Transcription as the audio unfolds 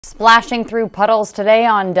Splashing through puddles today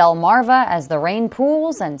on Delmarva as the rain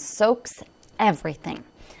pools and soaks everything.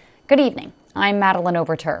 Good evening. I'm Madeline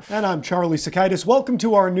Overturf. And I'm Charlie Sakaitis. Welcome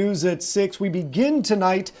to our news at 6. We begin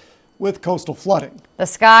tonight with coastal flooding. The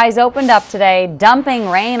skies opened up today, dumping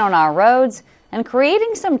rain on our roads and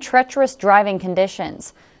creating some treacherous driving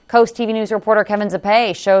conditions. CoastTV News reporter Kevin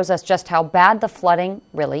Zapay shows us just how bad the flooding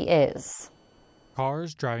really is.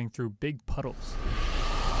 Cars driving through big puddles.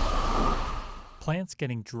 Plants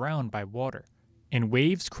getting drowned by water, and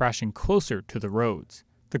waves crashing closer to the roads.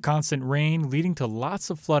 The constant rain leading to lots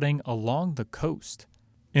of flooding along the coast.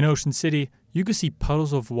 In Ocean City, you can see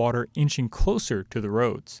puddles of water inching closer to the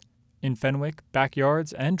roads. In Fenwick,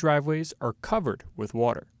 backyards and driveways are covered with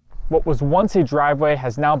water. What was once a driveway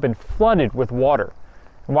has now been flooded with water.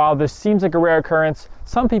 And while this seems like a rare occurrence,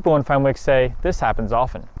 some people in Fenwick say this happens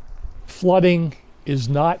often. Flooding is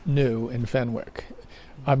not new in Fenwick.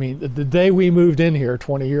 I mean, the day we moved in here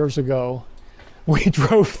 20 years ago, we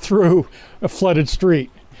drove through a flooded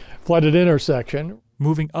street, flooded intersection.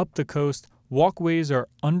 Moving up the coast, walkways are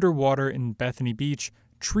underwater in Bethany Beach,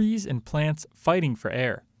 trees and plants fighting for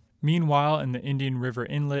air. Meanwhile, in the Indian River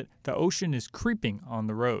Inlet, the ocean is creeping on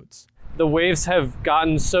the roads. The waves have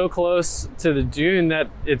gotten so close to the dune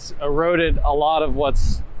that it's eroded a lot of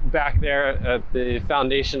what's back there at the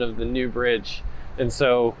foundation of the new bridge. And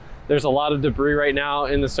so there's a lot of debris right now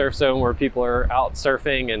in the surf zone where people are out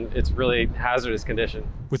surfing, and it's really hazardous condition.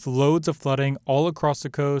 With loads of flooding all across the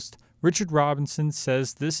coast, Richard Robinson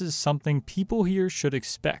says this is something people here should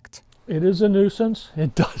expect. It is a nuisance.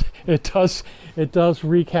 It does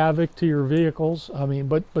wreak havoc to your vehicles. I mean,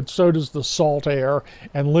 but so does the salt air.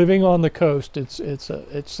 And living on the coast, it's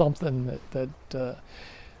something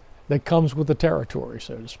that comes with the territory,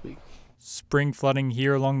 so to speak. Spring flooding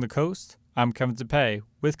here along the coast. I'm Kevin Zapay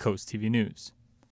with CoastTV News.